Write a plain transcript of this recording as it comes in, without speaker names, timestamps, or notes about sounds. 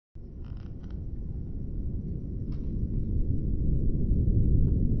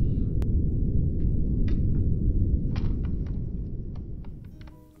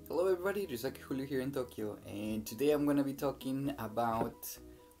everybody, Risaki Julio here in Tokyo, and today I'm gonna be talking about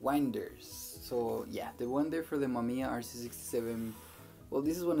winders. So yeah, the winder for the Mamiya RZ67. Well,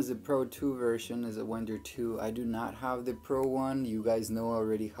 this one is a Pro 2 version, is a winder 2. I do not have the Pro 1. You guys know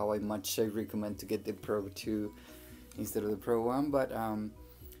already how much I recommend to get the Pro 2 instead of the Pro 1, but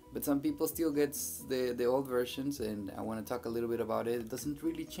some people still get the old versions, and I want to talk a little bit about it. It doesn't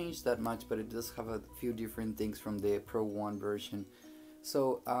really change that much, but it does have a few different things from the Pro 1 version.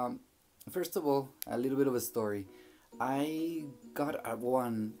 So first of all, a little bit of a story. I got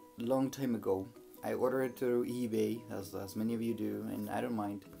one long time ago. I ordered it through eBay, as many of you do, and I don't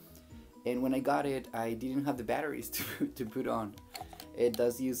mind. And when I got it, I didn't have the batteries to put on. It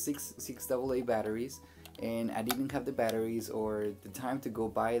does use six AA batteries, and I didn't have the batteries or the time to go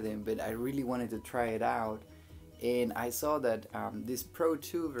buy them, but I really wanted to try it out. And I saw that this Pro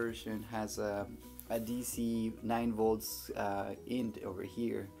 2 version has a DC 9 volts in over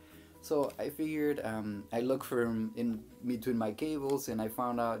here. So I figured, I looked for in between my cables, and I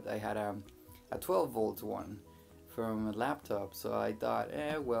found out I had a 12 volt one from a laptop. So I thought,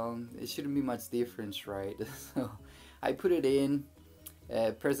 well, it shouldn't be much difference, right? So I put it in,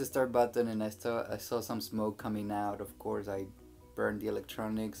 pressed the start button, and I saw some smoke coming out. Of course, I burned the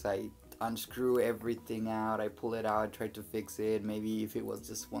electronics. I unscrew everything out, I pull it out, try to fix it. Maybe if it was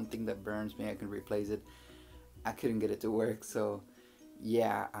just one thing that burns, maybe I can replace it. I couldn't get it to work, so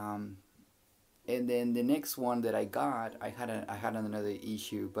yeah. And then the next one that I got, I had another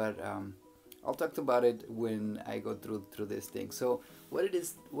issue, but I'll talk about it when I go through this thing. So what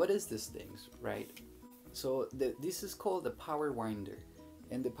is this thing, right? So this is called the power winder,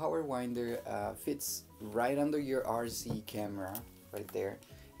 and the power winder fits right under your RC camera right there,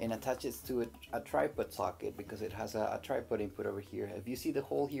 and attaches to a tripod socket, because it has a tripod input over here. If you see the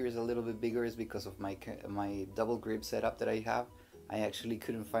hole here is a little bit bigger, is because of my double grip setup that I have. I actually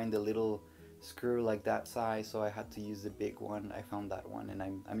couldn't find the little screw like that size, so I had to use the big one. I found that one, and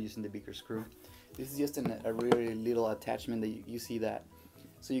I'm using the bigger screw. This is just a really little attachment that you see that,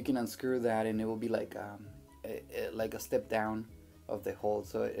 so you can unscrew that, and it will be like a step down of the hole.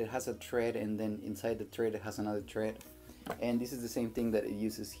 So it has a thread, and then inside the thread it has another thread. And this is the same thing that it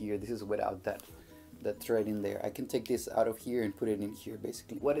uses here. This is without that thread in there. I can take this out of here and put it in here.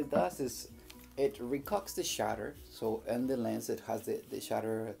 Basically what it does is it recocks the shutter. So in the lens it has the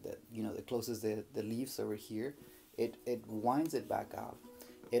shutter that, you know, that closes the leaves over here. It winds it back up.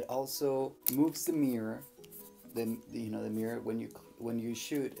 It also moves the mirror. The mirror, when you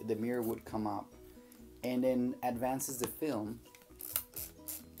shoot, the mirror would come up, and then advances the film.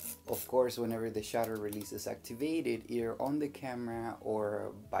 Of course, whenever the shutter release is activated, either on the camera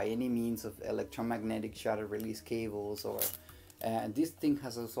or by any means of electromagnetic shutter release cables, or this thing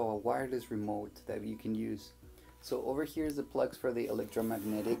has also a wireless remote that you can use. So over here is the plugs for the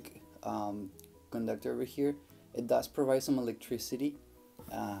electromagnetic conductor over here. It does provide some electricity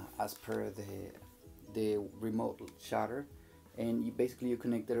as per the remote shutter, and you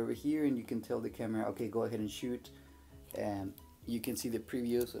connect it over here, and you can tell the camera, okay, go ahead and shoot. You can see the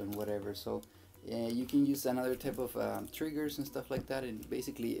previews and whatever. So you can use another type of triggers and stuff like that. And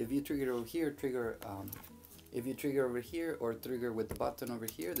basically, if you trigger over here, if you trigger over here, or trigger with the button over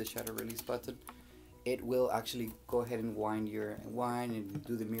here, the shutter release button, it will actually go ahead and wind and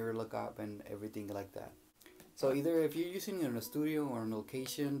do the mirror lookup and everything like that. So either if you're using it in a studio or on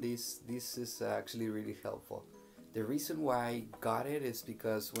location, this is actually really helpful. The reason why I got it is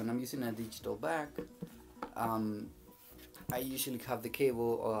because when I'm using a digital back, I usually have the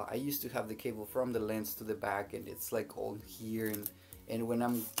cable, I used to have the cable from the lens to the back, and it's like all here, and when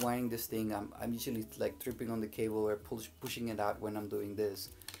I'm winding this thing, I'm usually like tripping on the cable or pushing it out when I'm doing this.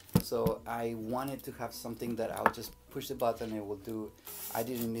 So I wanted to have something that I'll just push the button and it will do. I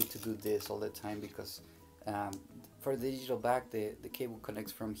didn't need to do this all the time, because for the digital back, the cable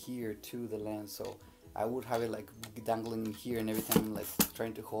connects from here to the lens, so I would have it like dangling here, and every time I'm like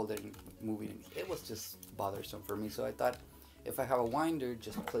trying to hold it and moving it was just bothersome for me. So I thought, if I have a winder,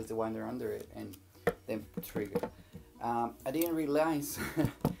 just place the winder under it and then trigger. I didn't realize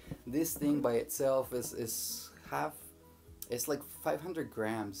this thing by itself is like 500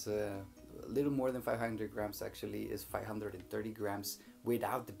 grams, a little more than 500 grams actually, is 530 grams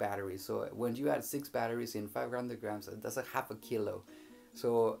without the battery. So when you add 6 batteries in 500 grams, that's a half a kilo.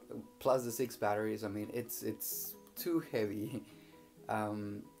 So plus the 6 batteries, I mean, it's too heavy.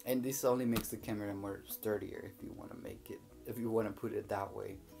 And this only makes the camera more sturdier, if you want to put it that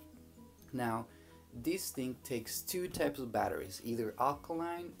way. Now, this thing takes 2 types of batteries, either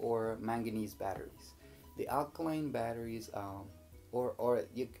alkaline or manganese batteries. The alkaline batteries,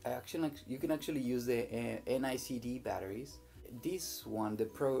 you can actually use the NICD batteries. this one,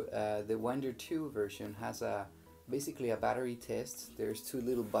 the Winder 2 version, has basically a battery test. There's two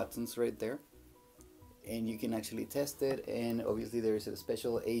little buttons right there, and you can actually test it. And obviously there's a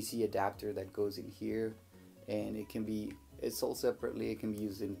special AC adapter that goes in here, and it's sold separately. It can be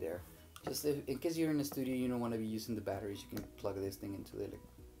used in there. Just in case you're in a studio, you don't want to be using the batteries, you can plug this thing into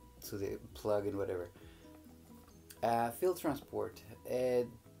the plug and whatever. Film transport.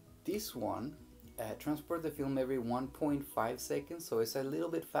 This one transport the film every 1.5 seconds, so it's a little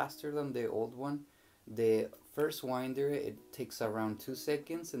bit faster than the old one. The first winder, it takes around 2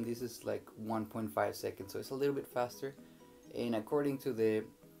 seconds, and this is like 1.5 seconds, so it's a little bit faster. And according to the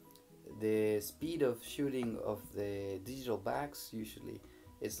speed of shooting of the digital backs, usually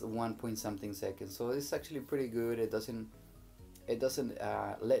it's 1 point something seconds, so it's actually pretty good. It doesn't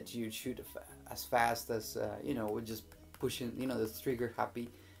let you shoot as fast as with just pushing the trigger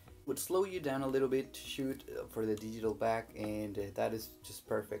happy. Would slow you down a little bit to shoot for the digital back, and that is just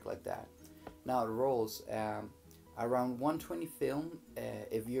perfect like that. Now rolls, around 120 film,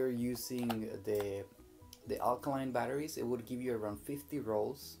 if you're using the alkaline batteries, it would give you around 50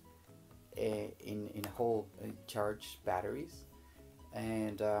 rolls in a whole charged batteries.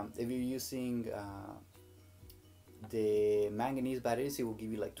 And if you're using the manganese batteries, it will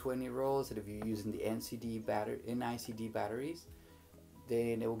give you like 20 rolls, and if you're using the NICD batteries,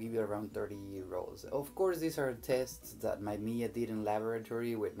 then it will give you around 30 rolls. Of course, these are tests that Mamiya did in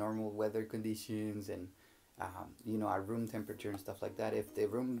laboratory with normal weather conditions and our room temperature and stuff like that. If the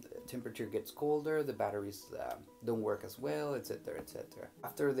room temperature gets colder, the batteries don't work as well, etc, etc.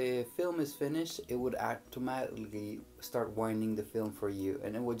 After the film is finished, it would automatically start winding the film for you,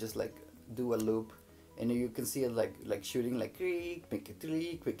 and it would just like do a loop, and you can see it like shooting like click, make it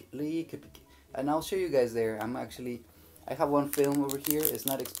click, make it click, and I'll show you guys there. I have one film over here. It's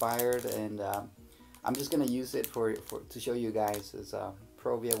not expired, and I'm just gonna use it to show you guys. It's a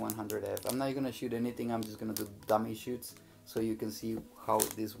Provia 100F. I'm not gonna shoot anything. I'm just gonna do dummy shoots so you can see how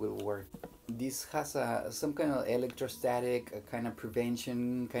this will work. This has some kind of electrostatic kind of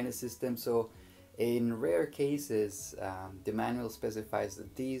prevention kind of system. So in rare cases, the manual specifies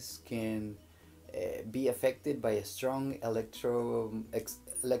that these can be affected by a strong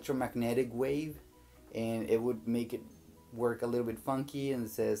electromagnetic wave, and it would make it work a little bit funky, and it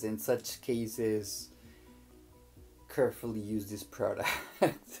says in such cases carefully use this product.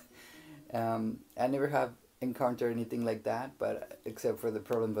 I never have encountered anything like that, but except for the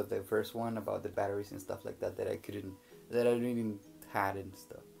problem with the first one about the batteries and stuff like that, that I didn't even had and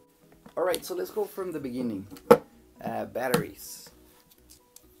stuff. Alright, so let's go from the beginning. Batteries.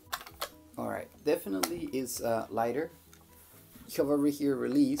 Alright, definitely is lighter. You have over here a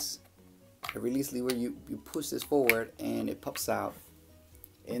release lever. You push this forward and it pops out,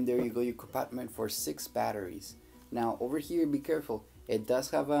 and there you go, your compartment for 6 batteries. Now over here, be careful, it does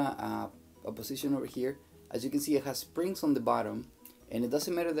have a position over here. As you can see, it has springs on the bottom, and it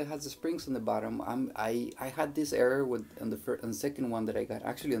doesn't matter that it has the springs on the bottom. I had this error on the second one that I got,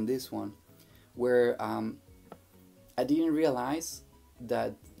 actually on this one, where I didn't realize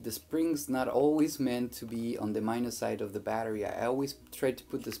that the springs not always meant to be on the minus side of the battery. I always try to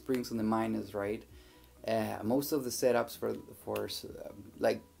put the springs on the minus, right? Most of the setups for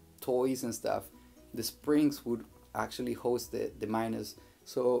like toys and stuff, the springs would actually host the minus.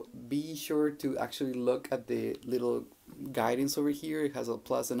 So be sure to actually look at the little guidance over here. It has a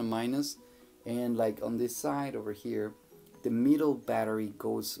plus and a minus, and like on this side over here, the middle battery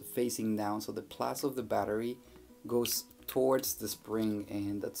goes facing down, so the plus of the battery goes towards the spring,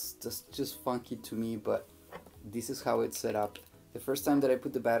 and that's just funky to me, but this is how it's set up. The first time that I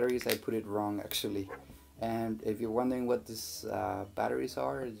put the batteries, I put it wrong actually, and if you're wondering what these batteries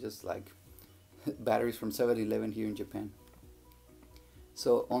are, it's just like batteries from 7-Eleven here in Japan.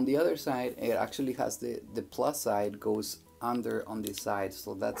 So on the other side, it actually has the plus side goes under on this side,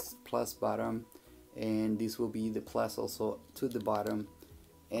 so that's plus bottom, and this will be the plus also to the bottom,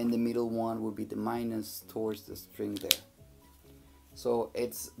 and the middle one will be the minus towards the string there. So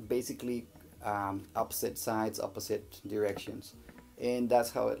it's basically opposite sides, opposite directions, and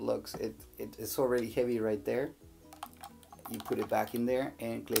that's how it looks. It's already heavy right there. You put it back in there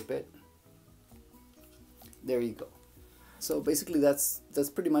and clip it. There you go. So basically that's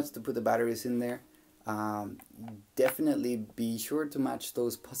pretty much to put the batteries in there. Definitely be sure to match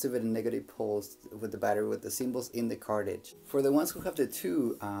those positive and negative poles with the battery, with the symbols in the cartridge. For the ones who have the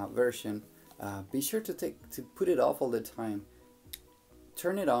 2 version, be sure to put it off all the time.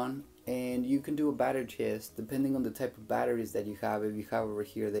 Turn it on, and you can do a battery test depending on the type of batteries that you have. If you have over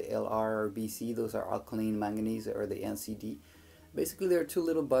here the LR or BC, those are alkaline manganese, or the NCD. Basically there are 2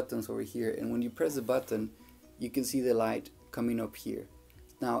 little buttons over here, and when you press the button, you can see the light coming up here.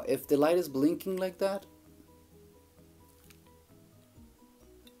 Now if the light is blinking like that,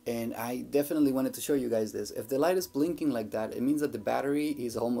 and I definitely wanted to show you guys this, if the light is blinking like that, it means that the battery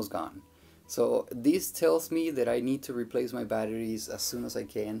is almost gone. So this tells me that I need to replace my batteries as soon as I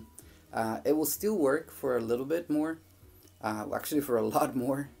can. It will still work for a little bit more, actually for a lot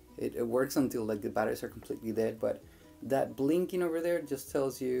more. It works until like the batteries are completely dead, but that blinking over there just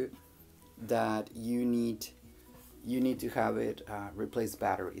tells you that you need to have it replace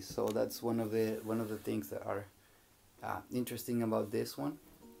batteries. So that's one of the things that are interesting about this one.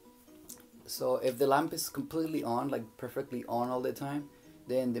 So if the lamp is completely on, like perfectly on all the time,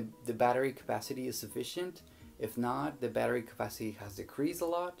 then the battery capacity is sufficient. If not, the battery capacity has decreased a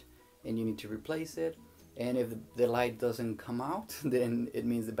lot and you need to replace it. And if the light doesn't come out, then it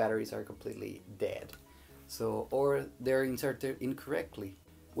means the batteries are completely dead. So, or they're inserted incorrectly.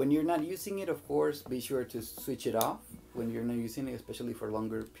 When you're not using it, of course, be sure to switch it off when you're not using it, especially for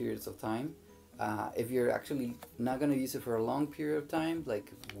longer periods of time. If you're actually not going to use it for a long period of time,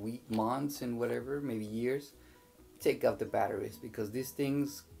 like months and whatever, maybe years, take out the batteries, because these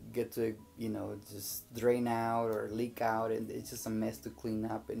things get to, you know, just drain out or leak out, and it's just a mess to clean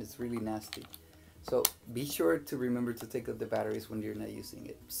up, and it's really nasty. So be sure to remember to take out the batteries when you're not using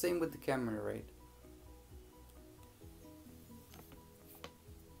it. Same with the camera, right?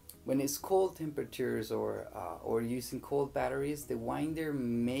 When it's cold temperatures or using cold batteries, the winder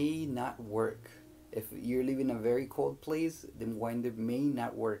may not work. If you're living in a very cold place, the winder may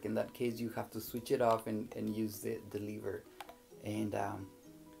not work. In that case, you have to switch it off and use the lever. And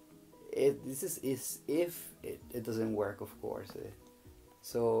this is if it doesn't work, of course.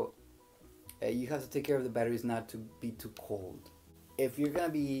 So you have to take care of the batteries not to be too cold. If you're gonna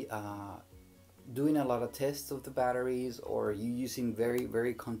be doing a lot of tests of the batteries, or you using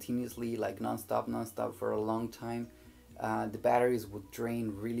very continuously, like non-stop for a long time, the batteries would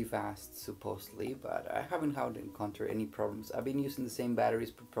drain really fast supposedly, but I haven't had to encounter any problems. I've been using the same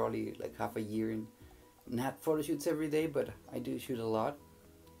batteries for probably like half a year, and not photo shoots every day, but I do shoot a lot,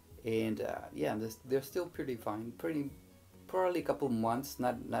 and yeah, they're still pretty fine, probably a couple months,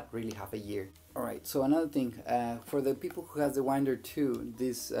 not really half a year. Alright, so another thing, for the people who has the winder too,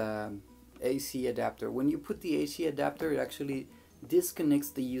 this AC adapter, when you put the AC adapter, it actually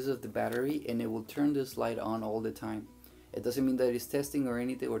disconnects the use of the battery, and it will turn this light on all the time. It doesn't mean that it's testing or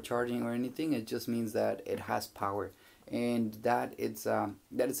anything, or charging or anything. It just means that it has power, and that is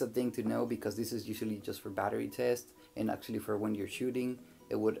a thing to know, because this is usually just for battery test, and actually for when you're shooting,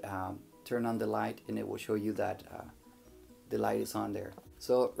 it would turn on the light and it will show you that the light is on there.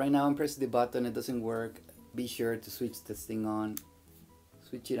 So right now I'm pressing the button, it doesn't work. Be sure to switch this thing on,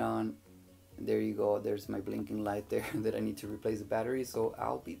 switch it on. There you go, there's my blinking light there that I need to replace the battery, so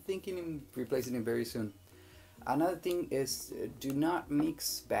I'll be thinking of replacing it very soon. Another thing is, do not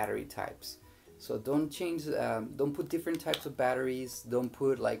mix battery types. So don't put different types of batteries. Don't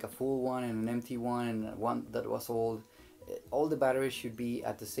put like a full one and an empty one and one that was old. All the batteries should be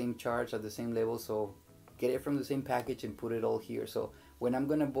at the same charge, at the same level, so get it from the same package and put it all here. So when I'm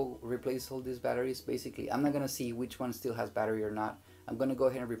gonna replace all these batteries, basically I'm not gonna see which one still has battery or not. I'm gonna go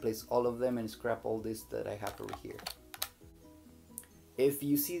ahead and replace all of them and scrap all this that I have over here. If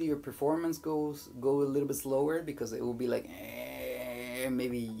you see your performance go a little bit slower, because it will be like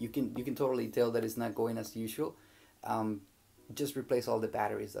maybe you can totally tell that it's not going as usual, just replace all the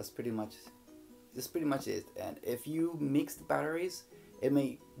batteries. That's pretty much it. And if you mix the batteries, it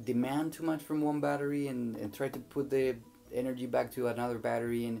may demand too much from one battery and try to put the energy back to another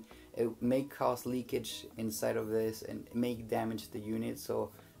battery, and it may cause leakage inside of this and may damage the unit.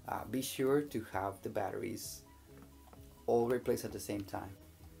 So be sure to have the batteries all replaced at the same time.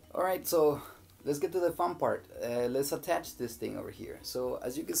 Alright, so let's get to the fun part. Let's attach this thing over here. So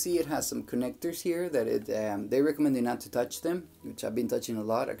as you can see, it has some connectors here that they recommend you not to touch them, which I've been touching a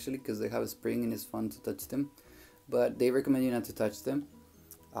lot actually, because they have a spring and it's fun to touch them, but they recommend you not to touch them.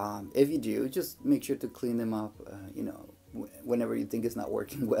 If you do, just make sure to clean them up, you know, whenever you think it's not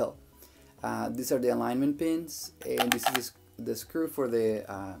working well. These are the alignment pins, and this is the screw for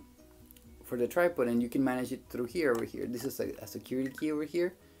the tripod, and you can manage it through here. Over here, this is a security key over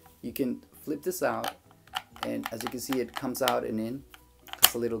here. You can flip this out, and as you can see, it comes out and in.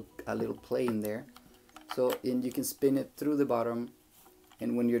 It's a little play in there. So, and you can spin it through the bottom,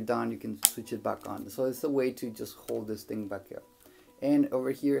 and when you're done, you can switch it back on. So it's a way to just hold this thing back up. And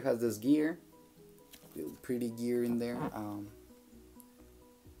over here it has this gear, little pretty gear in there.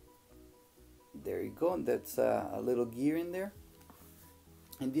 There you go. That's a little gear in there.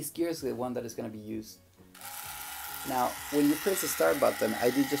 And this gear is the one that is going to be used. Now, when you press the start button,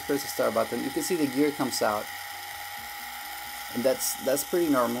 I did just press the start button, you can see the gear comes out. and that's pretty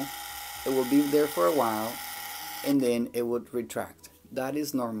normal. It will be there for a while, and then it would retract. That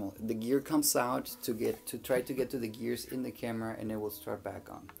is normal. The gear comes out to try to get to the gears in the camera, and it will start back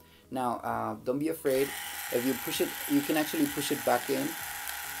on. Now, don't be afraid. If you push it, you can actually push it back in.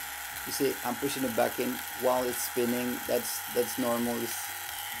 You see, I'm pushing it back in while it's spinning. That's normal. It's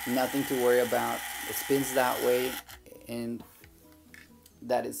nothing to worry about. It spins that way, and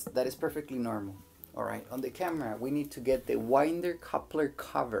that is perfectly normal. All right. On the camera, we need to get the winder coupler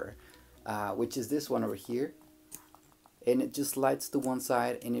cover, which is this one over here, and it just slides to one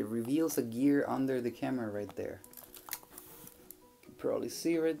side, and it reveals a gear under the camera right there. You can probably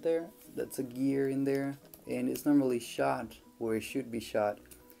see right there. That's a gear in there, and it's normally shot where it should be shot.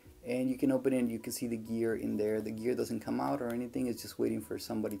 And you can open it and you can see the gear in there. The gear doesn't come out or anything, it's just waiting for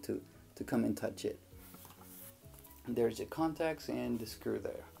somebody to come and touch it. And there's the contacts and the screw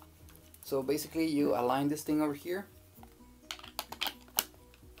there. So basically you align this thing over here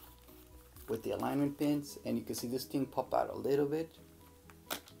with the alignment pins, and you can see this thing pop out a little bit.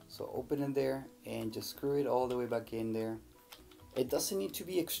 So open it there and just screw it all the way back in there. It doesn't need to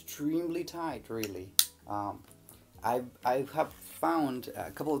be extremely tight, really. I have found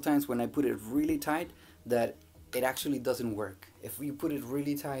a couple of times when I put it really tight that it actually doesn't work. If you put it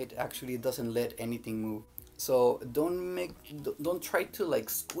really tight, actually it doesn't let anything move. So don't try to like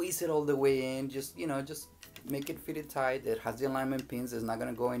squeeze it all the way in. Just just make it fit it tight. It has the alignment pins. It's not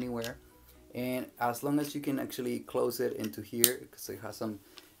gonna go anywhere. And as long as you can actually close it into here, because it has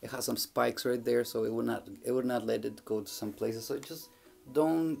some spikes right there, so it would not let it go to some places. So just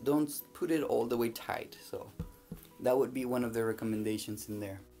don't put it all the way tight. So that would be one of the recommendations in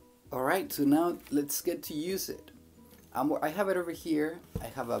there. Alright, so now let's get to use it. I have it over here. I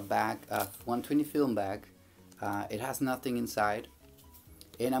have a bag, a 120 film bag. It has nothing inside.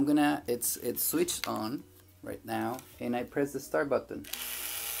 And it's switched on right now, and I press the start button.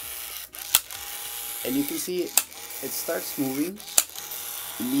 And you can see it starts moving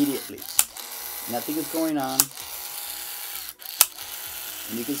immediately. Nothing is going on.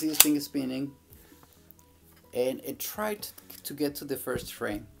 And you can see this thing is spinning. And it tried to get to the first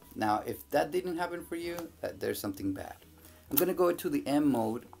frame. Now if that didn't happen for you, there's something bad. I'm gonna go to the M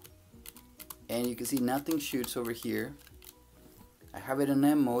mode, and you can see nothing shoots over here. I have it in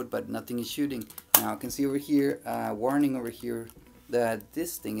M mode, but nothing is shooting. Now I can see over here, warning over here that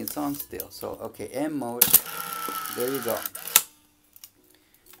this thing is on still. So okay, M mode, there you go.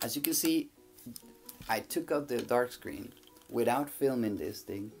 As you can see, I took out the dark screen without filming this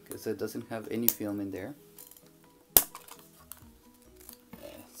thing, because it doesn't have any film in there.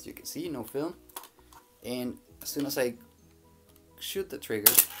 As you can see, no film. And as soon as I shoot the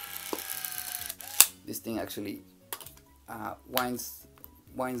trigger, this thing actually winds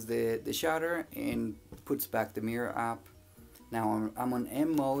the shutter and puts back the mirror up. Now I'm on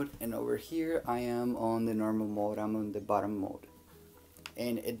M mode, and over here I am on the normal mode. I'm on the bottom mode,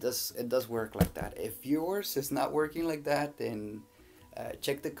 and it does work like that. If yours is not working like that, then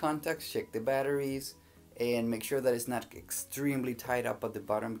check the contacts, check the batteries, and make sure that it's not extremely tight up at the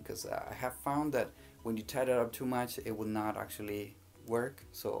bottom, because I have found that when you tighten it up too much, it will not actually work.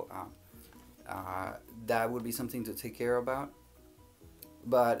 So that would be something to take care about.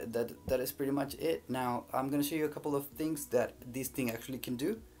 But that is pretty much it. Now I'm gonna show you a couple of things that this thing actually can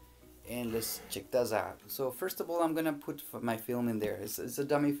do, and let's check those out. So first of all, I'm gonna put my film in there. It's a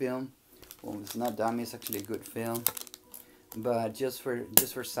dummy film. Well, it's not dummy, it's actually a good film, but just for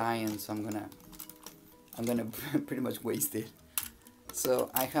science, I'm gonna pretty much waste it. So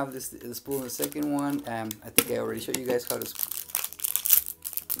I have this spool in the second one. I think I already showed you guys how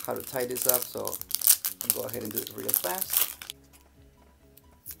to tie this up, so I'll go ahead and do it real fast.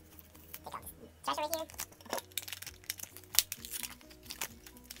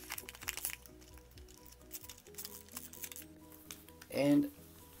 And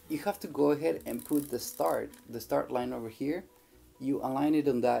you have to go ahead and put the start line over here. You align it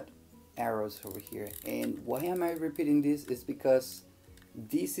on that arrows over here. And why am I repeating this? Is because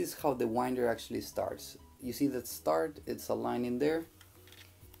this is how the winder actually starts. You see that start, it's a line in there.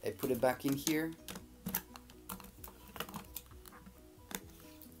 I put it back in here,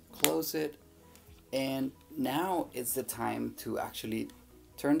 close it, and now it's the time to actually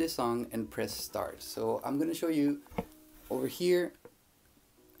turn this on and press start. So I'm gonna show you over here.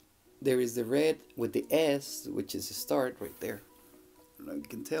 There is the red with the S, which is the start right there. I don't know if you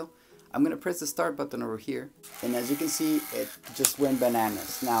can tell. I'm gonna press the start button over here, and as you can see, it just went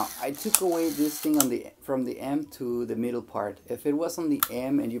bananas. Now I took away this thing from the M to the middle part. If it was on the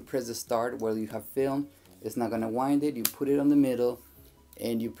M and you press the start where you have film, it's not gonna wind it. You put it on the middle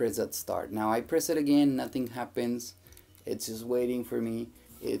and you press that start. Now I press it again, nothing happens. It's just waiting for me.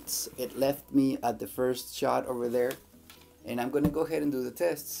 It left me at the first shot over there, and I'm gonna go ahead and do the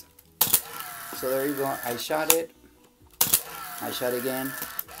tests. So there you go. I shot it. I shot again.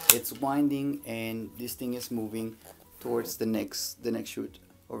 It's winding, and this thing is moving towards the next shoot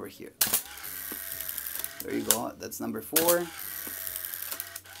over here. There you go. That's number 4,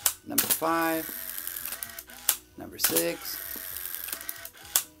 number 5, number 6,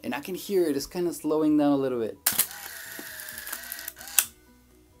 and I can hear it. It's kind of slowing down a little bit.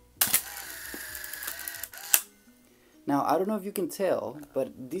 Now I don't know if you can tell,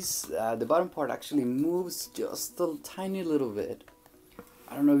 but this the bottom part actually moves just a tiny little bit.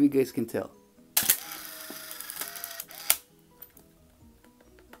 I don't know if you guys can tell.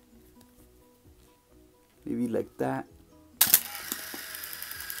 Maybe like that.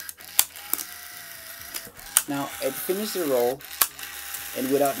 Now it finished the roll, and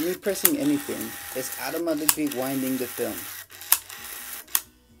without me pressing anything, it's automatically winding the film.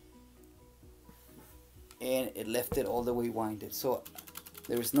 And it left it all the way winded. So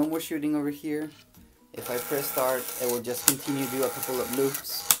there is no more shooting over here. If I press start, it will just continue to do a couple of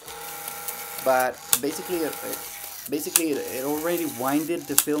loops. But basically it already winded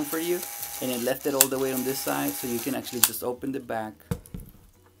the film for you, and it left it all the way on this side, so you can actually just open the back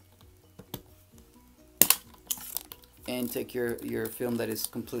and take your film that is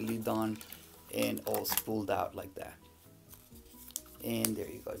completely done and all spooled out like that. And there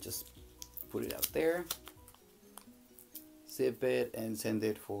you go. Just put it out there, zip it, and send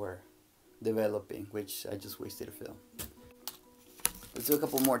it for developing, which I just wasted a film. Let's do a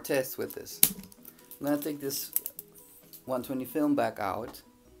couple more tests with this. I'm gonna take this 120 film back out,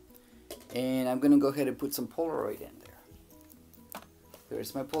 and I'm gonna go ahead and put some Polaroid in there.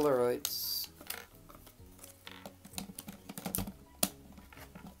 There's my Polaroids.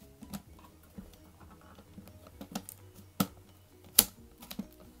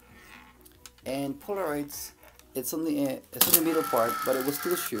 And Polaroids, it's on the middle part, but it will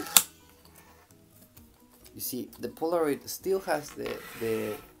still shoot. You see, the Polaroid still has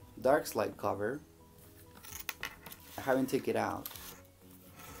the dark slide cover. I haven't taken it out,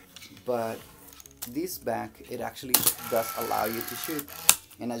 but this back, it actually does allow you to shoot,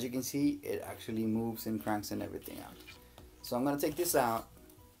 and as you can see, it actually moves and cranks and everything out. So I'm gonna take this out,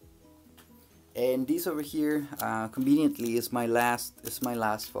 and this over here, conveniently, is my last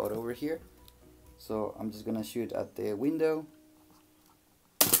photo over here. So I'm just gonna shoot at the window,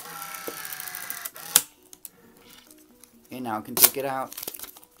 and now I can take it out.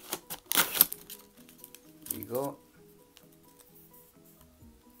 There you go.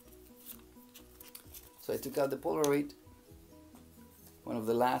 So I took out the Polaroid, one of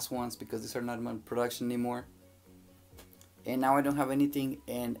the last ones, because these are not in production anymore. And now I don't have anything,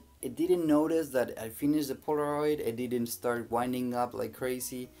 and it didn't notice that I finished the Polaroid. It didn't start winding up like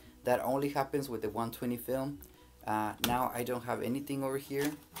crazy. That only happens with the 120 film. Now I don't have anything over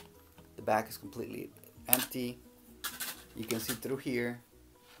here. The back is completely empty. You can see through here.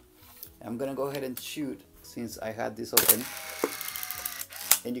 I'm gonna go ahead and shoot since I had this open.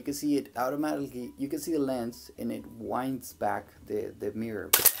 And you can see it automatically, you can see the lens, and it winds back the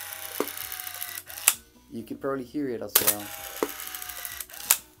mirror. You can probably hear it as well.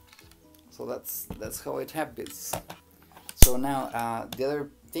 So that's how it happens. So now the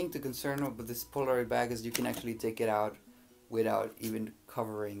other thing to concern about this Polaroid bag is you can actually take it out without even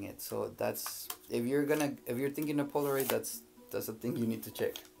covering it. So that's, if you're thinking of Polaroid, that's a thing you need to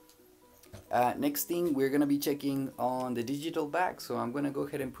check. Next thing, we're gonna be checking on the digital bag. So I'm gonna go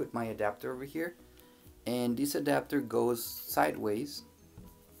ahead and put my adapter over here, and this adapter goes sideways.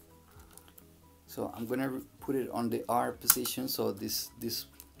 So I'm gonna put it on the R position, so these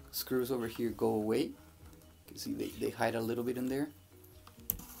screws over here go away. You can see they hide a little bit in there.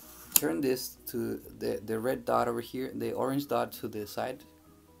 Turn this to the red dot over here, the orange dot to the side,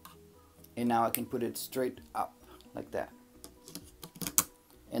 and now I can put it straight up like that.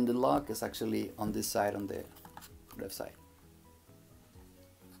 And the lock is actually on this side, on the left side.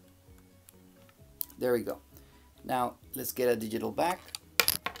 There we go. Now let's get a digital back.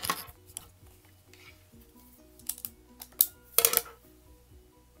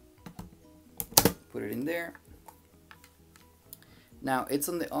 Put it in there. Now it's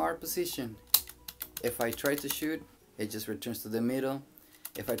on the R position. If I try to shoot, it just returns to the middle.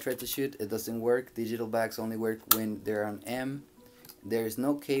 If I try to shoot, it doesn't work. Digital bags only work when they're on M. There's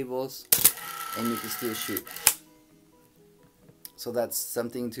no cables, and you can still shoot. So that's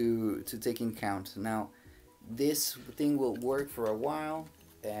something to take in count. Now this thing will work for a while.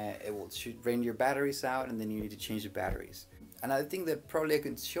 It will drain your batteries out, and then you need to change the batteries. Another thing that probably I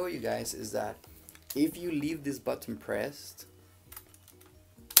could show you guys is that if you leave this button pressed,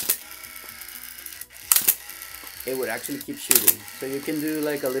 it would actually keep shooting. So you can do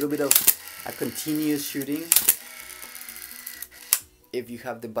like a little bit of a continuous shooting if you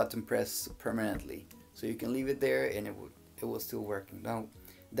have the button pressed permanently. So you can leave it there and it will still work. Now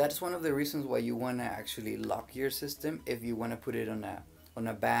that's one of the reasons why you want to actually lock your system. If you want to put it on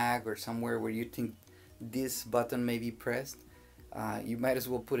a bag or somewhere where you think this button may be pressed, you might as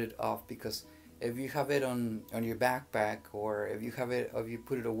well put it off, because if you have it on your backpack, or if you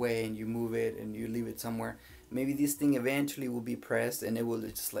put it away and you move it and you leave it somewhere, maybe this thing eventually will be pressed and it will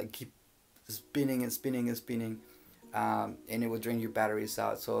just like keep spinning and spinning and spinning, and it will drain your batteries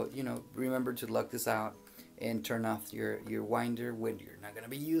out. So remember to lock this out and turn off your winder when you're not gonna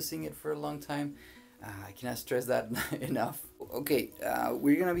be using it for a long time. I cannot stress that enough. Okay,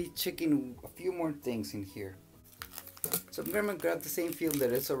 we're gonna be checking a few more things in here. So I'm gonna grab the same film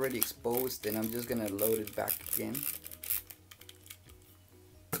that is already exposed, and I'm just gonna load it back again.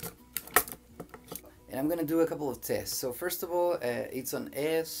 And I'm gonna do a couple of tests. So first of all, it's on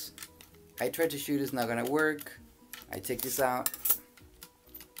S. I tried to shoot, it's not gonna work. I take this out,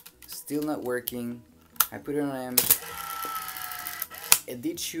 still not working. I put it on M. It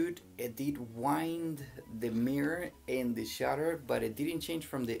did shoot, it did wind the mirror and the shutter, but it didn't change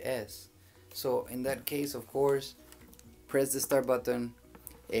from the S. So in that case, of course, press the start button,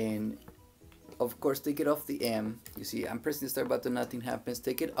 and of course take it off the M. You see, I'm pressing the start button, nothing happens.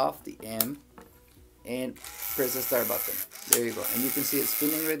 Take it off the M and press the start button. There you go, and you can see it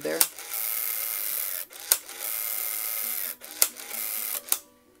spinning right there.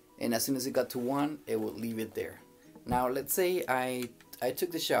 And as soon as it got to 1, it will leave it there. Now let's say I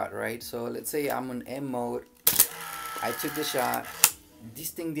took the shot, right? So let's say I'm on M mode. I took the shot.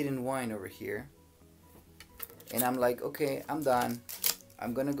 This thing didn't wind over here. And I'm like, okay, I'm done.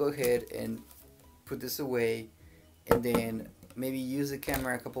 I'm gonna go ahead and put this away, and then maybe use the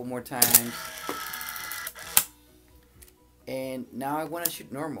camera a couple more times. And now I wanna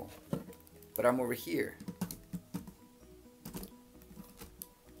shoot normal, but I'm over here.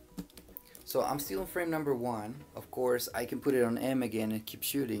 So I'm still in frame number 1. Of course, I can put it on M again and keep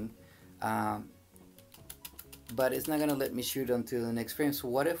shooting, but it's not gonna let me shoot until the next frame. So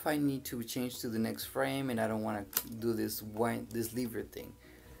what if I need to change to the next frame and I don't want to do this lever thing?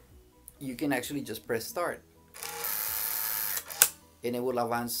 You can actually just press start, and it will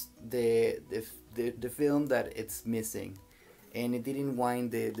advance the film that it's missing. And it didn't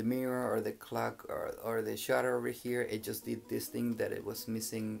wind the mirror or the clock or the shutter over here. It just did this thing that it was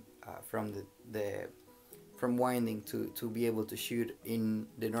missing from from winding to be able to shoot in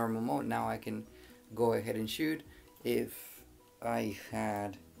the normal mode. Now I can go ahead and shoot. If I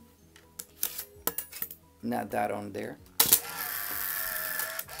had not that on there,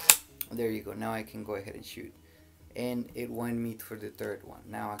 there you go. Now I can go ahead and shoot, and it wind me for the third one.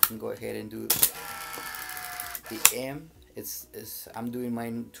 Now I can go ahead and do the M. I'm doing my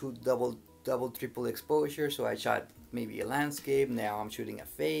double triple exposure. So I shot maybe a landscape, now I'm shooting a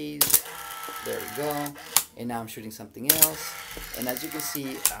phase, there we go, and now I'm shooting something else. And as you can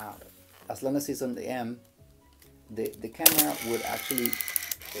see, as long as it's on the M, the camera would actually,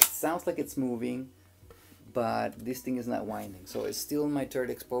 it sounds like it's moving, but this thing is not winding. So it's still my third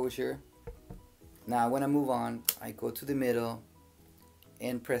exposure. Now when I move on, I go to the middle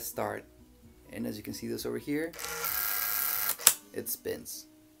and press start, and as you can see this over here, it spins.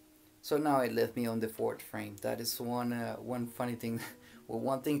 So now it left me on the 4th frame. That is one funny thing, well,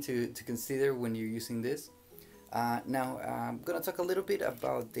 one thing to consider when you're using this. Now I'm gonna talk a little bit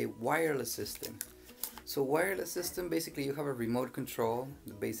about the wireless system. So wireless system, basically you have a remote control.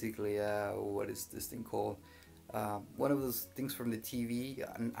 Basically, what is this thing called? One of those things from the TV,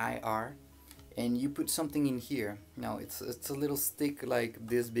 an IR, and you put something in here. Now it's a little stick like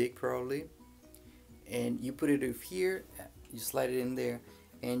this big probably, and you put it over here. You slide it in there,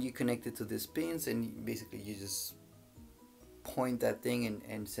 and you connect it to these pins, and basically you just point that thing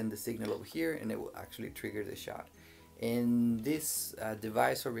and send the signal over here, and it will actually trigger the shot. And this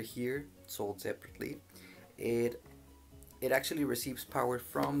device over here, sold separately, it actually receives power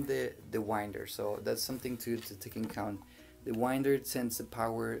from the winder. So that's something to take into account. The winder sends the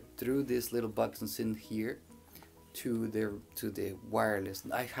power through these little buttons in here to the wireless.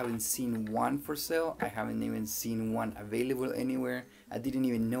 I haven't seen one for sale. I haven't even seen one available anywhere. I didn't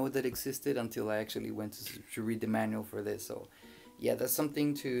even know that existed until I actually went to read the manual for this. So yeah, that's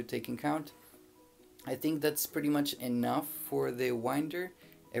something to take in account. I think that's pretty much enough for the winder.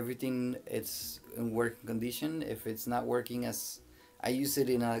 Everything it's in working condition. If it's not working, as I use it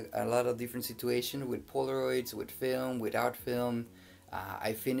in a lot of different situations, with Polaroids, with film, without film.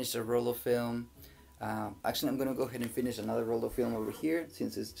 I finished a roll of film. Actually, I'm gonna go ahead and finish another roll of film over here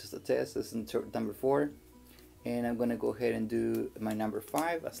since it's just a test. This is number 4, and I'm gonna go ahead and do my number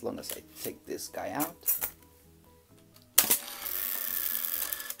 5 as long as I take this guy out.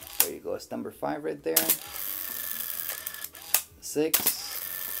 There you go, it's number 5 right there. 6,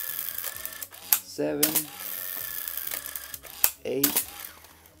 7, 8,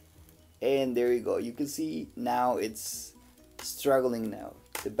 and there you go. You can see now it's struggling now.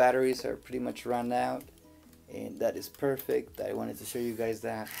 The batteries are pretty much run out, and that is perfect. I wanted to show you guys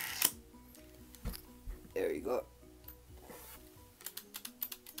that. There you go.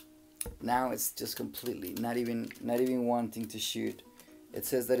 Now it's just completely not even wanting to shoot. It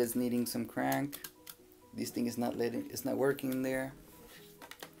says that it's needing some crank. This thing is not working in there.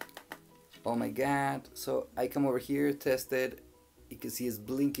 Oh my god. So I come over here, test it. You can see it's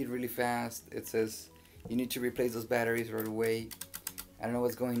blinking really fast. It says you need to replace those batteries right away. I don't know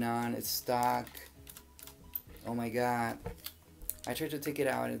what's going on. It's stuck. Oh my god. I tried to take it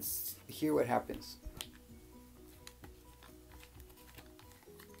out, and it's here what happens.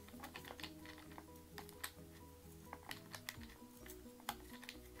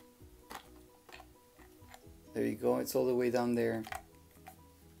 There you go, it's all the way down there.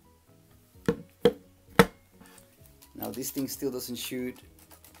 Now this thing still doesn't shoot.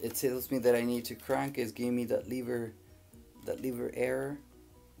 It tells me that I need to crank it. It's giving me that lever error.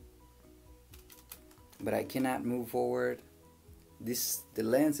 But I cannot move forward. The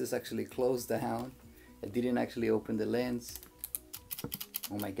lens is actually closed down. I didn't actually open the lens.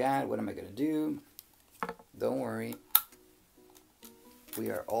 Oh my god, what am I gonna do? Don't worry. We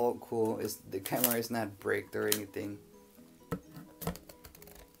are all cool. The camera is not bricked or anything.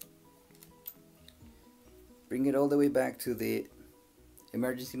 Bring it all the way back to the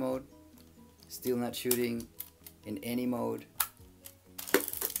emergency mode. Still not shooting in any mode.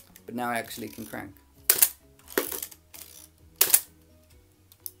 But now I actually can crank.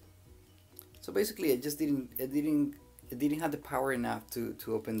 So basically, it didn't have the power enough to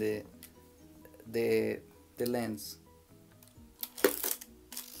open the lens.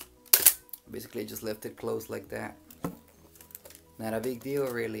 Basically, I just left it closed like that. Not a big deal,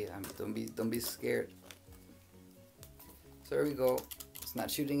 really. Don't be scared. So there we go. It's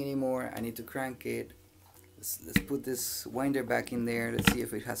not shooting anymore. I need to crank it. Let's put this winder back in there. Let's see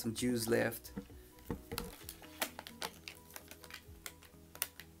if it has some juice left.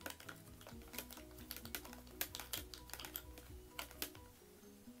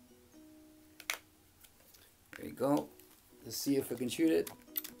 There you go. Let's see if we can shoot it.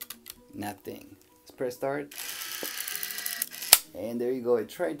 Nothing. Let's press start. And there you go. I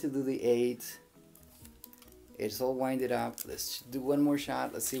tried to do the 8. It's all winded up. Let's do one more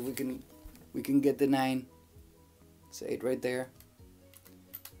shot. Let's see if we can get the 9. It's 8 right there.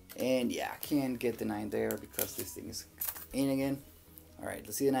 And yeah, I can't get the 9 there because this thing is in again. Alright,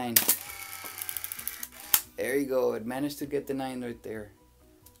 let's see the 9. There you go. It managed to get the 9 right there.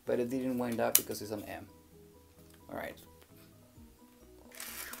 But it didn't wind up because it's on M. Alright.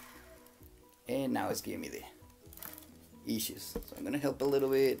 And now it's giving me the issues. So I'm gonna help a little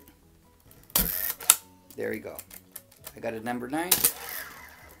bit. There we go. I got it number 9.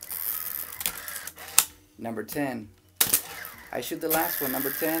 Number 10. I shoot the last one,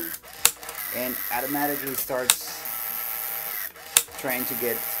 number 10, and automatically starts trying to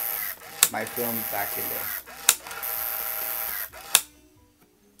get my film back in there.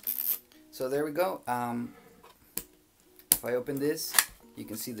 So there we go. If I open this, you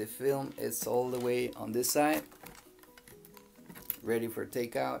can see the film is all the way on this side, ready for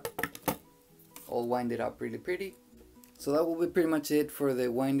takeout, all winded up really pretty. So that will be pretty much it for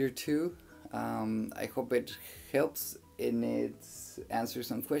the Winder 2. I hope it helps and it answers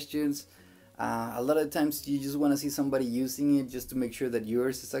some questions. A lot of times you just want to see somebody using it just to make sure that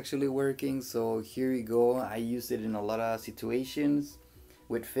yours is actually working. So here you go. I used it in a lot of situations,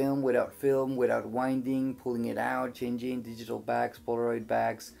 with film, without winding, pulling it out, changing digital backs, Polaroid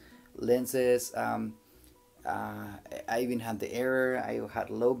backs, lenses. I even had the error. I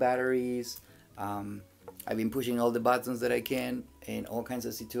had low batteries. I've been pushing all the buttons that I can in all kinds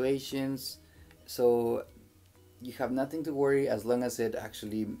of situations. So you have nothing to worry as long as it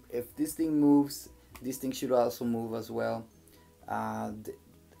actually, if this thing moves, this thing should also move as well. I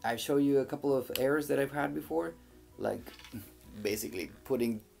show you a couple of errors that I've had before, like basically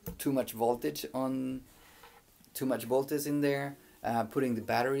putting too much voltage in there, putting the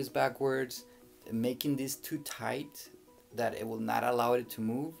batteries backwards, making this too tight that it will not allow it to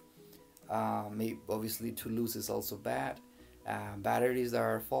move. Obviously too loose is also bad. Batteries that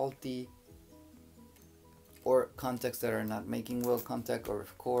are faulty. or contacts that are not making well contact, or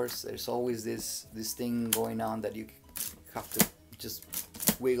of course there's always this thing going on that you have to just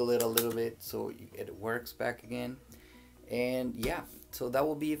wiggle it a little bit so it works back again. And yeah, so that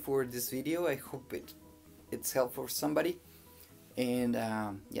will be it for this video. I hope it's helpful for somebody. And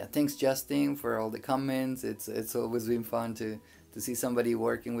yeah, thanks Justin for all the comments. It's always been fun to see somebody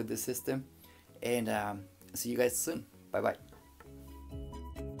working with the system. And see you guys soon. Bye bye.